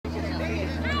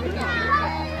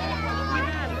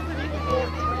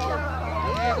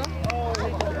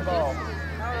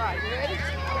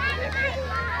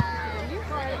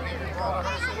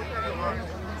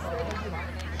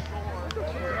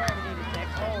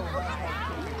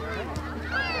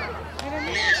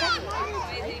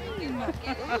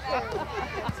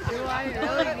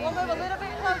We'll move a little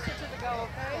bit closer to the goal,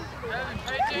 okay?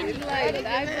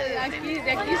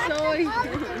 Aquí soy.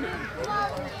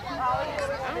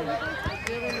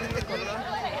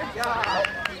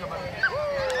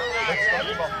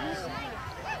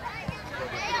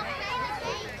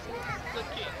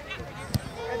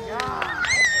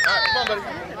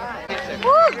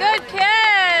 Woo, good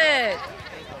catch.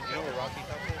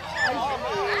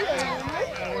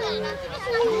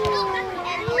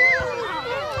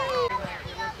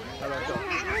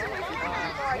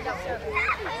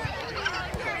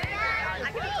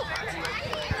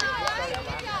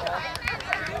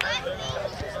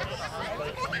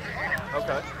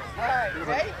 Okay. All right,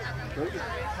 ready?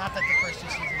 Not that the first two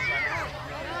seasons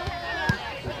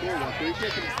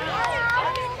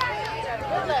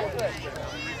All right, ready?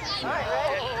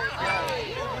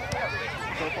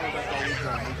 So far, that's all we've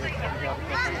done. We have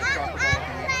a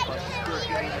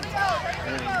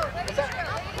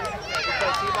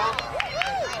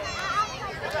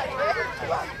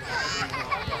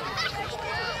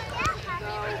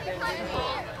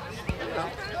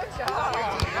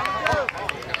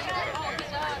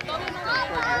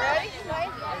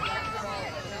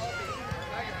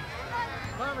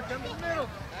Mama, come to the middle.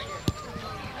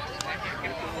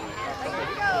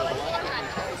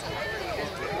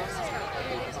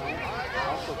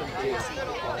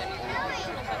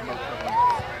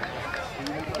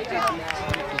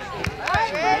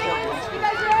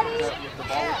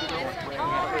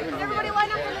 Everybody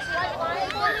line up on this right line.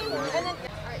 And then...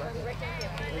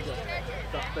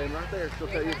 Stop staying right there. She'll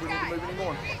tell you if we need to move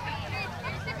anymore.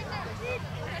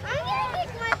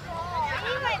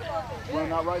 Well,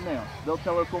 not right now. They'll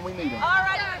tell us when we need them. All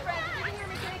right, my friends. If you can hear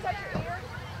me, can you touch your ear?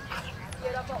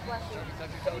 Get up, bless you.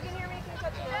 If you can hear me, can you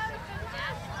touch your ear?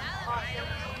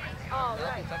 Awesome. All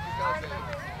right.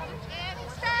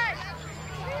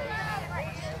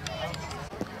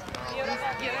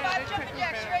 Beautiful. 5 jumping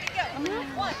jacks. Ready to go.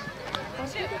 1,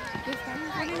 2.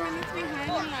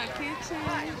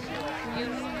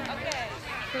 Okay.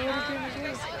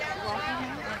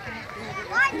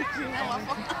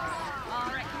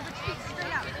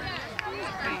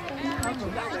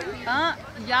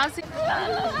 Y'all see?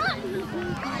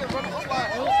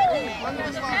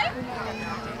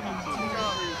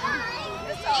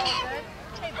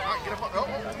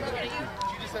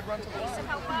 She just said run to the left.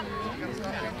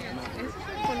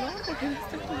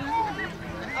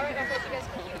 Alright, okay, you guys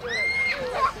can keep doing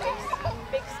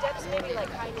big steps, maybe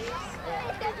like high knees.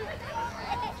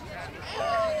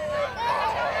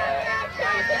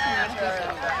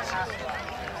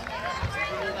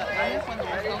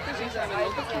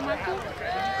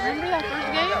 Remember that first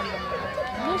game?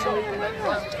 Which one do you remember?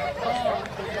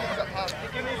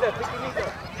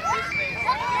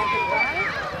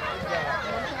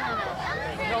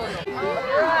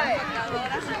 Alright.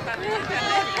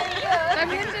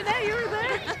 También today, you were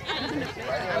there.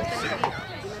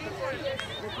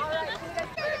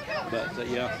 But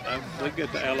yeah, we get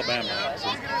to Alabama.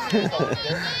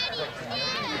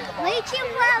 We cheer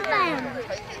for Alabama.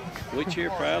 We cheer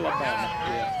for Alabama.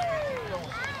 Yeah.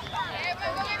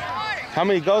 How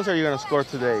many goals are you going to score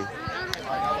today?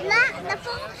 Not the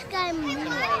first game,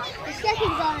 the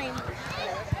second game.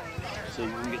 So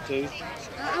you can get 2?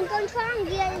 I'm going to try and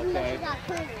get as much as I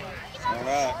can. All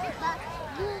right.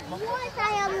 But once I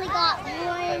only got 1,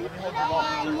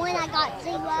 and when I got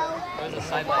 0. There's a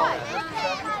sideline.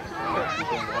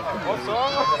 What's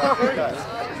wrong? I'm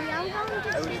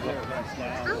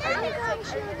going to go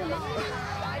cheer them on.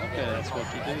 Okay, that's what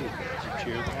you do. You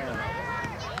cheer them on.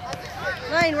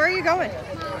 Lane, where are you going?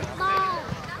 Ball.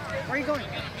 Where are you going?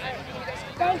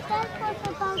 They said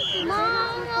for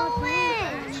tomorrow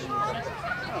win. Do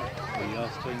y'all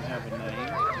still have a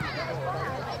name?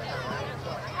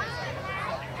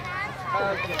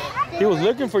 He was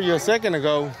looking for you a second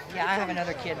ago. Yeah, I have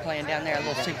another kid playing down there, a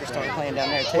little superstar playing down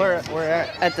there too. Where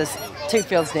at? At the 2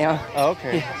 fields down. Oh,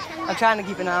 okay. Yeah. I'm trying to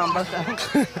keep an eye on both of them.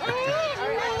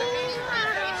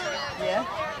 Yeah.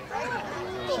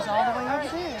 She's all the way over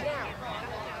there.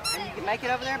 And you can make it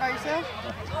over there by yourself?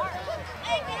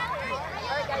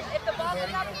 Alright guys, if the ball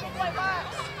goes out of the white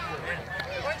box.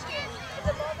 Orange team, if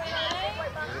the ball goes out of the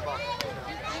white box.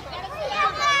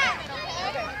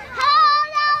 Hold on.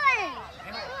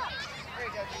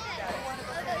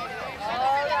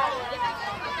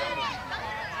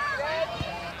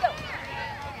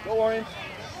 Go, Orange.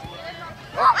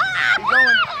 Oh, keep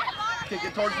going. Kick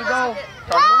it towards the goal.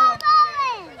 Turn around.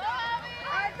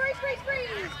 Alright, freeze.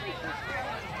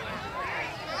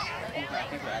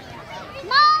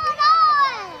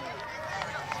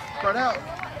 Spread out.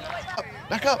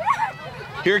 Back up.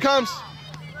 Here it comes.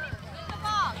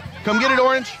 Come get it,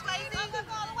 Orange.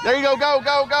 There you go, go,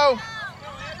 go, go.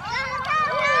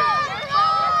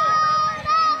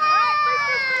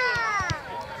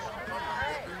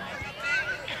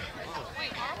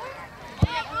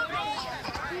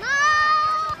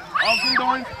 Oh, get it,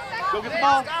 Orange. Go get the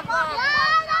ball.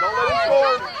 Don't let him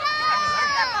score.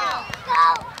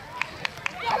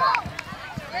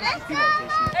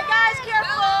 Hey guys,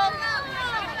 careful!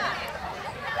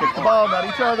 Kick the ball, not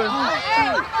each other.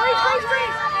 Freeze!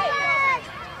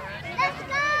 Let's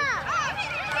go!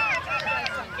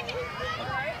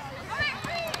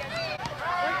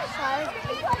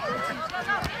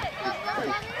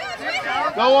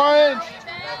 Go, Orange.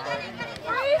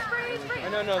 Freeze!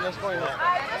 No, that's going on. We're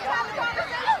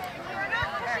not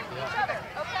pushing each other,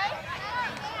 okay?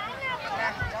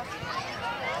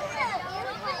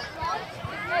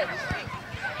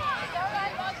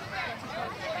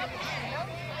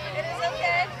 It is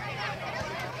okay.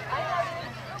 I have it.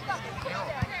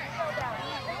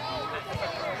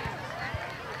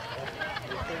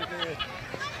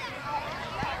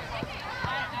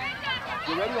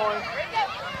 You ready, Orange?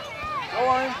 Go,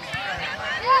 Orange.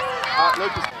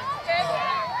 Lucas.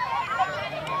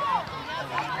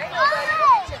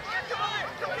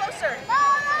 Come closer.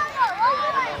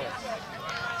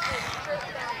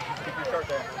 Keep your shirt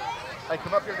there. Hey,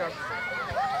 come up here, guys.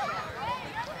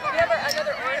 Do you have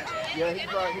another orange? Yeah,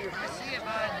 he's right here.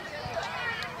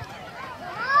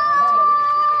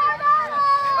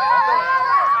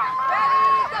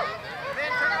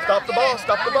 Stop the ball,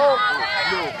 stop the ball.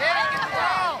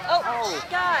 Oh,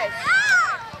 guys.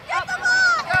 Get the ball!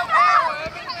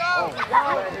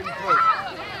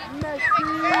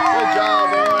 Good job,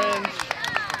 Orange.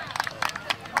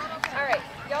 All right,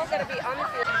 y'all gotta be on the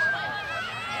field.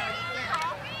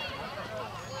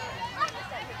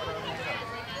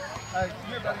 Hey, come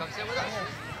here, buddy. Come sit with us.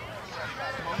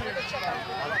 Come on here. I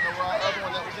don't know where our other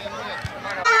one that was in went.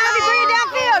 Javi, bring it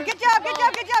downfield. Good job.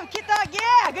 Get that.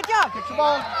 Yeah, good job. Kick the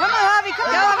ball. Come on, Javi.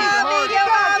 Come on, Javi. Go,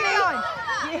 Javi.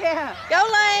 Yeah. Go,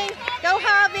 Lane. Go,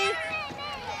 Javi.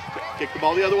 Kick the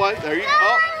ball the other way. There you go.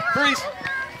 Oh, freeze.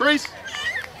 Freeze.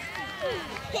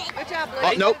 Good job, Blue.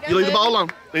 Oh, nope. You leave the ball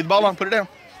alone. Leave the ball alone. Put it down.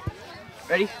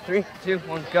 Ready? 3, 2,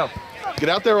 1, go. Get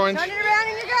out there, Orange. Turn it around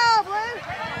and you go, Blue.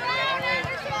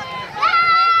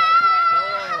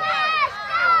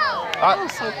 All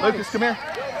right, Lucas, come here.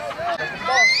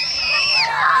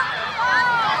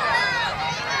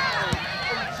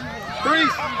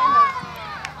 Freeze.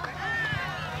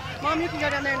 Mom, you can go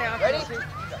down there now. Ready? All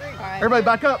right. Everybody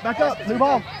back up, new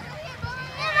ball.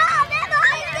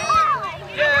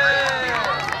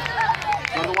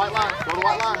 Go to the white line, go to the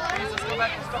white line. Let's go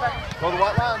back. Go to the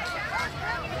white line.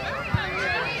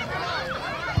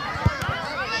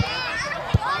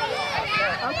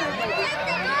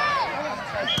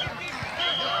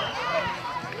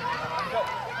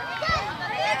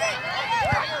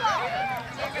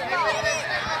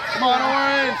 Come on,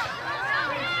 Orange.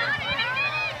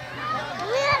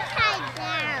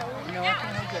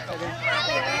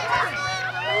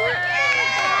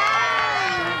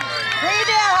 Bring it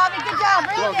down, Javi. Good job.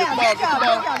 Bring Come on, it get down. the ball, Good get the job.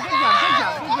 ball. Good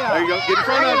job. There you go, get in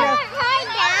front of him.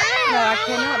 No, I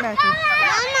cannot, Matthew.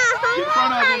 Get in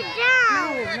front of him.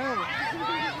 No.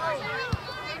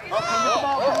 Oh, come get the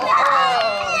ball.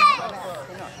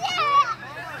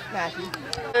 Matthew.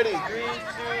 Ready? 3, 2,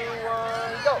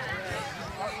 1, go.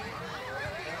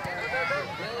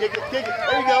 Kick it. There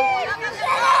you go.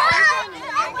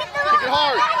 Kick it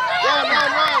hard. Run.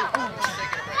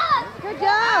 Good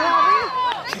job, Javi.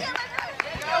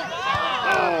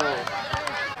 Oh.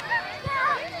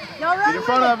 Y'all Get in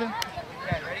front of him.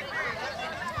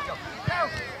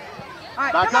 All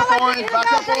right, Back come up, on, Orange. Lane.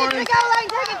 Back up, Take Orange. it.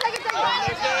 Take it.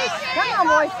 Come on,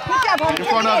 boys. Good job, Javi. Get in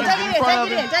front of him. Get in front of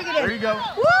him. Take it in. There you go.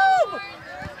 Woo!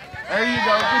 There you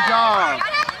go. Good job.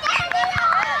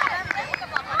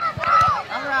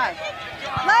 All right.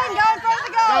 Lane, go in front of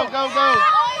the goal. Go.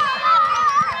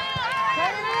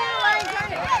 Turn it in, Lane. Turn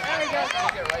it. There we go.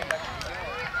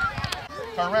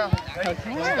 Turn around.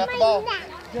 You got the ball.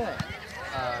 Good.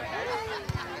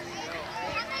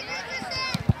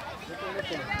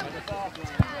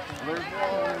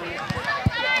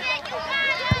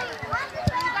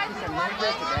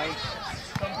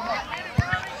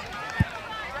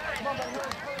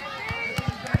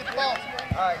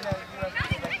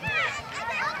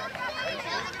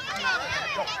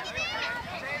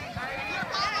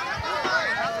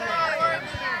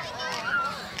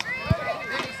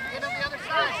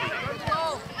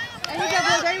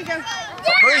 There you go.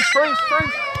 Freeze.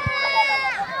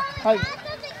 Hey.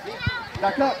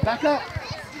 Back up.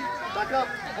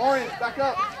 Orange, back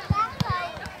up.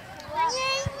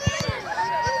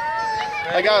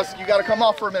 Hey guys, you got to come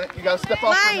off for a minute. You got to step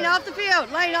off for a Lane minute. off the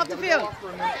field. Lane off the field. You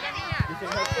can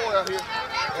have 4 out here.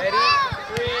 Ready?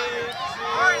 3, 2,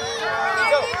 1,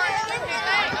 go.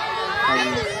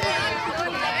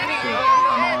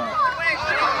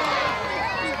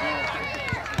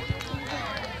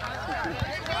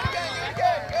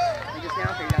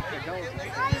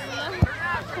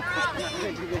 There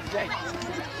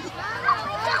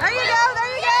you go.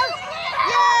 There you go.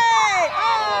 Yay!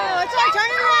 Oh, it's all right. Turn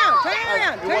it around. Turn it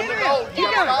around. Turn it around. Keep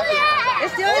going.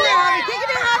 It's still in there, Javi. Kick it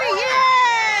in, Javi.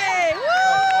 Yay!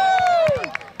 Woo!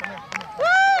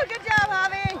 Woo! Good job,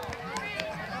 Javi.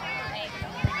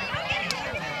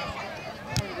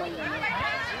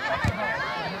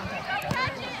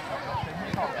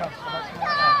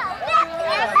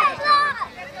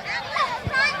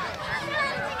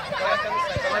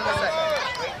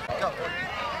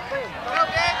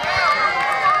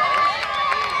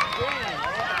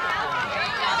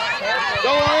 Go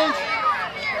Orange!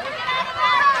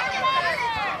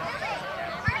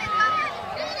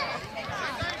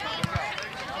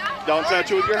 Don't touch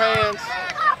it with your hands.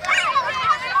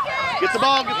 Get the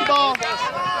ball, get the ball.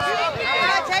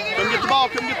 Come get the ball,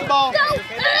 come get the ball.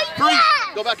 Freeze,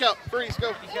 go back out, freeze,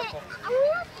 go.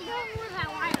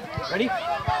 Ready?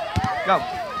 Go.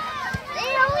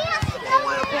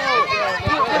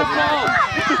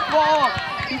 Ball.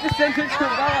 He just sent it to the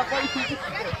ball.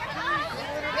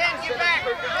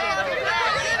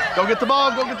 Go get the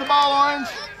ball, Orange.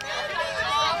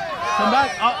 Come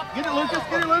back, get it Lucas,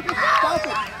 stop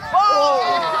it.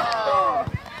 Oh.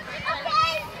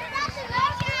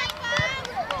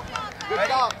 Good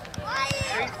stop.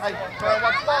 Hey, Carl,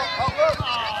 watch the ball. Oh, look.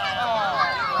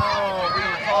 Oh, we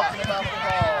were talking about the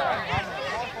ball.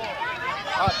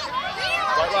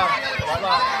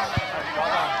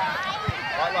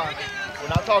 Right line. We're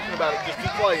not talking about it, just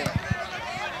keep playing.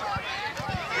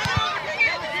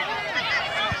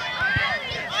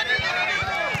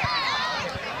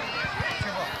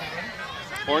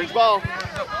 Orange ball.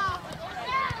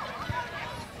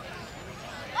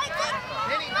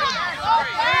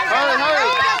 Hurry.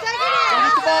 Go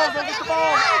get the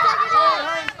ball. Hurry, stop.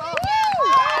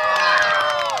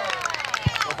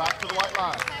 Go back to the white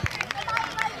line.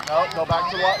 No, go back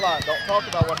to the white line. Don't talk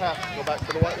about what happened. Go back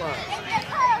to the white line.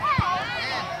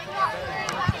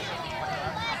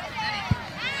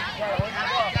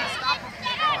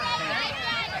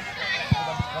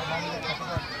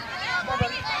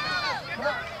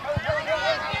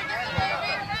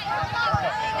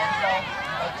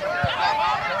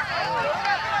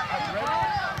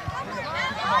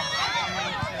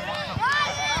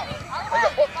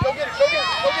 Go get it.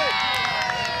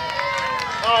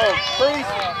 Oh,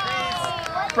 freeze.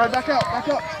 Fred, back up.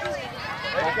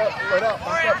 Straight up. Go.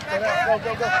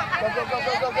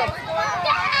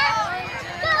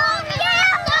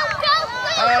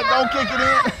 Don't kick it in.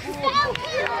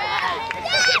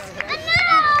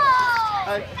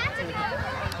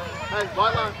 Hey,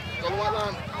 white line. Go to white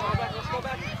line. Let's go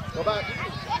back. Go back.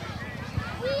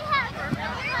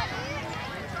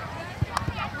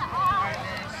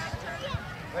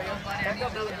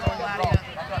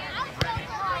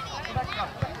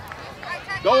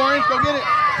 Go Orange, go get it.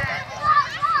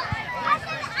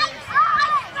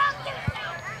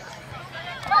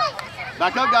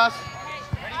 Back up, guys.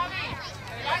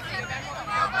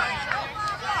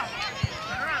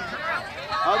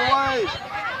 Other way.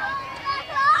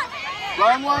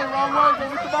 Wrong way. Go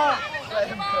with the ball.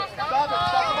 Stop the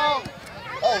ball.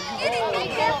 Oh,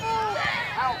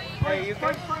 Hey, you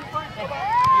can.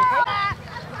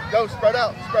 Go, spread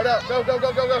out. Go,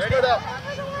 spread out.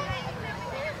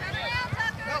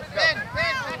 Ben.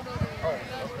 Oh,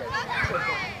 okay.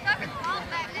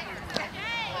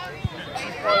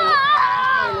 He's probably a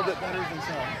little bit better than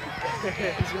some.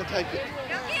 He's going to take it.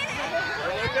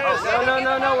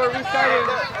 No, we're restarting.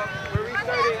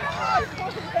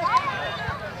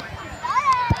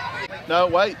 No,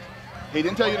 wait. He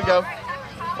didn't tell you to go.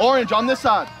 Orange on this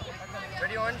side.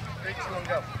 Ready, Orange? 3, 2, 1,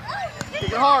 go.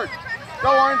 Kick it hard.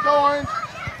 Go Orange.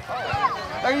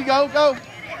 There you go.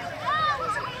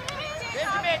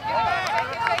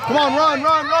 Come on, run.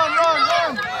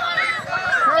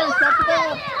 Hurry, stop the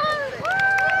ball.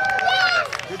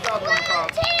 Good job, on the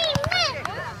top.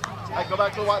 Hey, go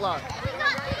back to the white line.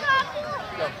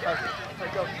 Go. Go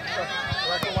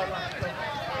back to the white line.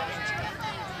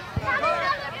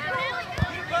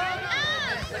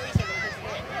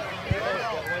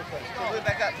 Move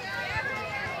back up.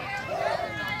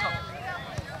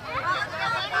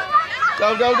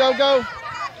 Go.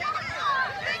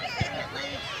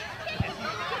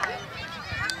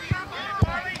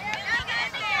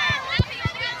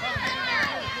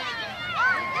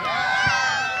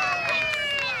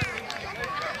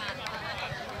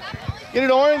 Get it,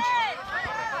 Orange.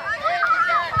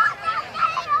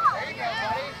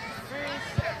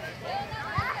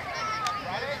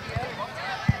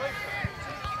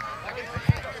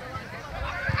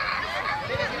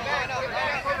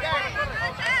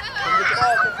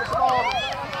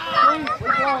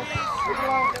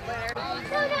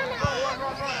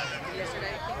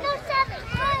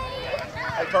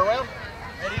 Hey, turn around.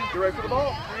 You ready for the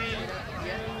ball? 3, 2,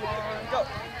 1, go.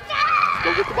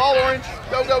 Go get the ball, Orange.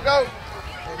 Go, go, go.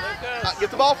 Get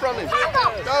the ball from him.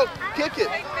 Go. Kick it.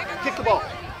 Kick the ball.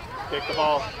 Kick the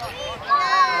ball.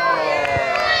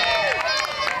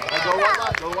 Hey, go white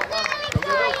line. Go white line. Go, go,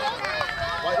 go.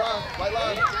 White line. White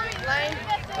line.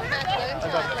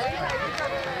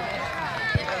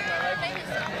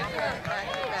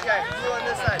 Okay, blue on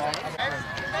this side.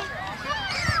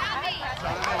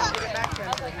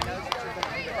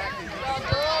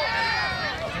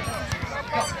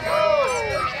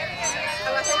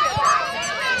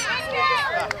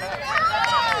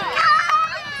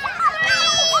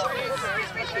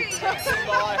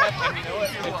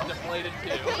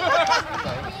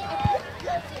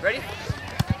 Ready?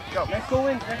 Go. Let's go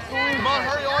in. Let's go in. Come on,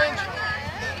 hurry, Orange.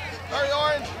 Hurry,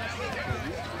 Orange.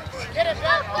 Get it,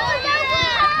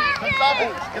 Stop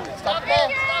it. Stop the ball.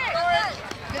 Kick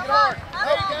it hard.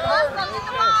 Hey, kick it harder.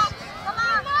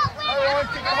 Hurry, Orange,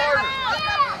 kick it harder.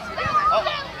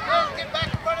 Get back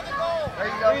in front of the goal.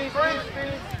 There you go. Freeze.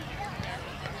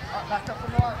 Back up from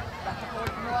the line. Back up away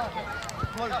from the line.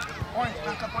 Blue. Orange,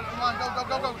 back up away from the line. Go, go,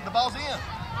 go, go. The ball's in.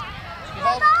 The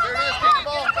ball, there it is. Kick the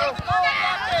ball. Go.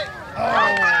 Oh.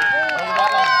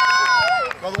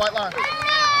 Go to the white line.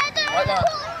 White line.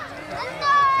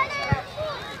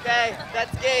 Okay,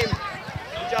 that's game.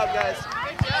 Good job, guys.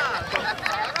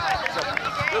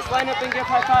 Let's line up and give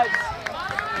high fives.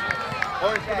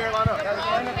 Orange, come here, line up.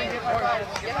 Line up and give high fives.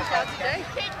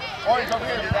 Orange, over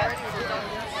here.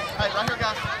 Hey, right here,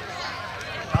 guys.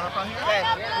 Line up right here. Okay,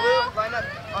 blue, line up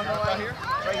on the Right line. here.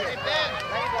 Right here.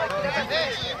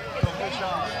 Good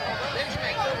job.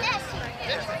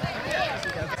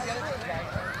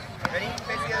 Ready?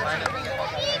 Face the other team.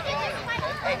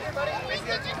 Hey, face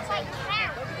the other team.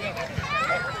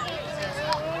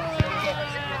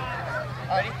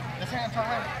 Ready? This hand, turn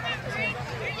around. This hand.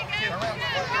 Turn around.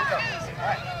 Here we go. All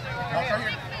right. No, right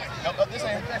here. No, up this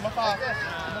hand. Give him a 5. Give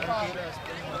him a 5. There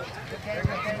you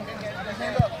go. Put this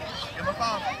hand up. Give him a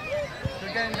 5.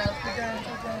 Good game, guys. Good game.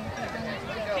 Good game. Good game.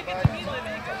 Good go, buddy.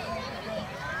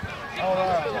 All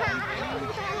right.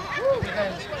 Good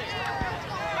game.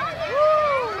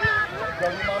 Go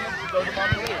to mommy. Go to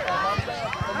mommy.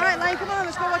 All right, Lane, come on.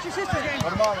 Let's go watch your sister game. Go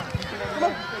to mommy.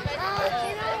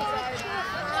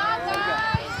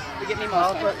 We get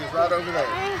Nemo. He's right over there.